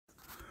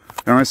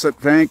I want to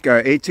thank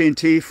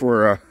AT&T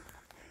for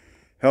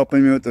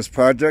helping me with this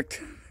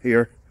project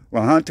here,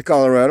 La Junta,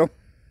 Colorado.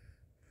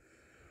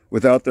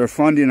 Without their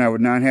funding, I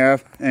would not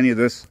have any of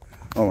this.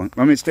 Hold on,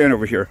 let me stand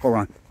over here. Hold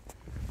on.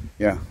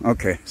 Yeah,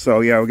 okay. So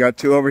yeah, we got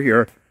two over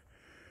here.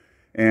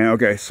 And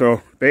okay,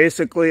 so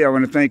basically, I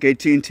want to thank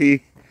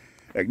AT&T,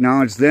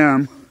 acknowledge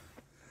them,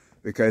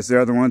 because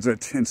they're the ones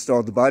that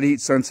installed the body heat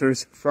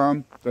sensors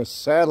from the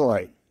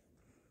satellite.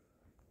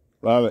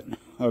 Love it.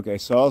 Okay,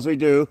 so all we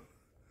do,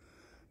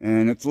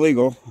 and it's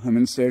legal. I'm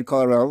in the state of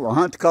Colorado, La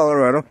Junta,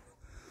 Colorado,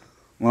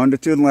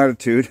 longitude and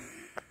latitude,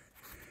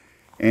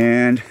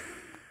 and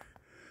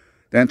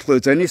that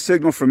includes any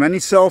signal from any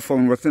cell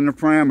phone within the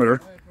parameter.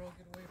 All right, bro,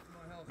 get away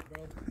from my house,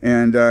 bro.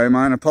 And I'm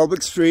on a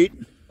public street. Get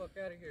the fuck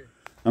out of here.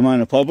 I'm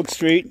on a public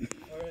street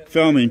Right,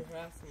 filming. You're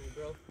harassing me,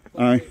 bro.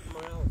 Fuck away from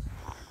my house.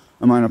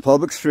 I'm on a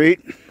public street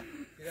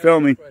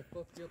filming. I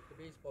fuck you up with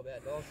the baseball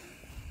bat, dog.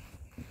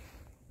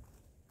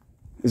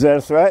 Is that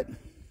a threat?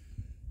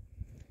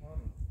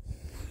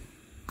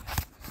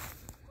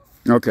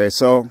 Okay,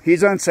 so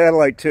he's on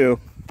satellite too.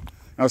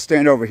 I'll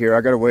stand over here. I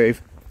gotta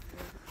wave.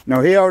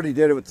 No, he already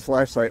did it with the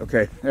flashlight.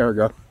 Okay, there we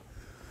go.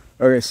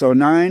 Okay, so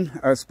 9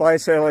 spy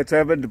satellites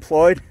have been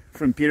deployed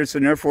from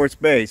Peterson Air Force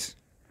Base.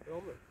 Bro,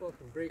 I'm gonna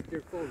fucking break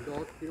your phone,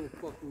 dog. If you don't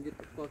fucking get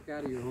the fuck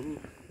out of here, homie.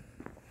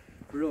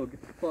 For real,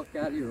 get the fuck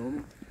out of here,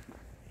 homie.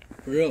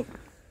 For real.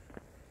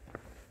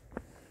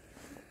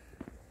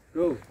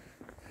 Go.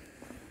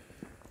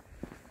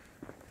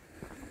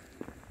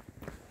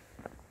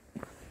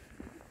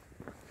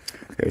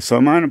 Okay, so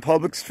I'm on a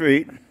public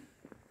street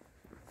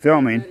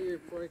filming. Get out of here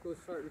before I go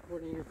start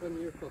recording in front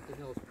of your fucking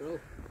house, bro.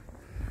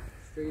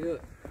 Straight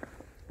up.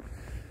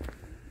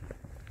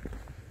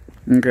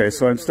 Okay,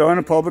 so I'm still on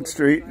a public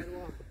street.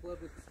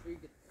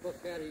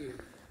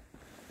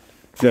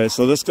 Okay,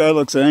 so this guy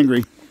looks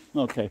angry.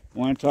 Okay,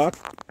 want to talk?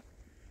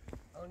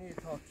 I don't need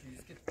to talk to you.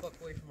 Just get the fuck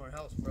away from our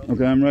house, bro.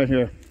 Okay, I'm right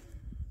here.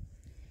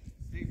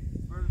 Stay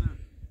further.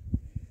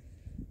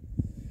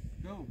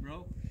 Go,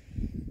 bro.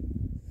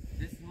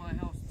 This is my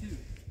house too.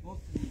 Both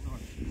of these are.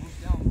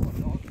 Both down more,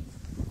 dog.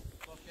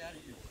 Fuck out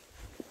of here.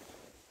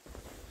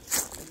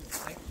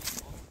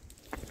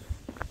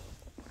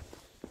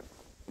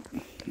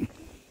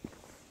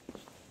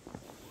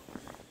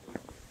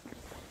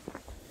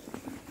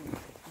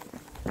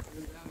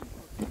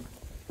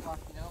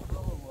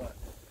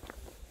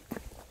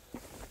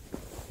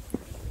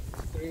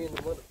 In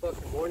the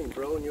motherfucking morning,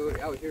 bro, and you're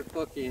out here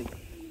fucking.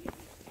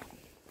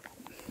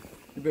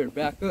 You better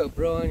back up,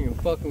 bro. I ain't even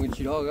fucking with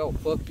you, dog. I'll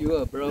fuck you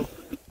up, bro.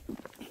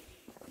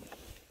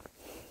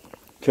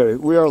 Okay,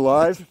 we are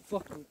live.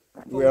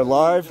 We are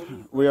live.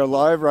 We are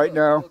live right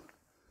now.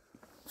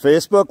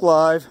 Facebook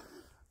Live.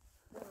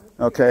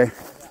 Okay,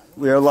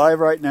 we are live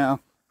right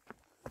now.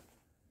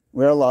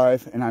 We are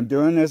live, and I'm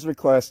doing as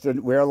requested.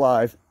 We are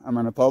live. I'm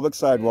on a public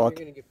sidewalk.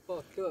 You're gonna get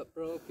fucked up,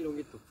 bro, if you don't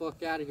get the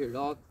fuck out of here,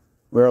 dog.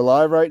 We're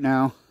live right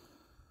now.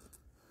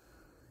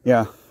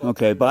 Yeah,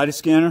 okay. Body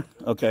scanner?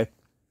 Okay.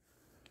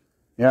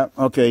 Yeah,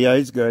 okay. Yeah,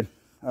 he's good.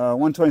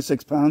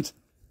 126 pounds.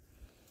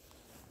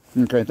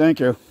 Okay, thank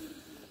you.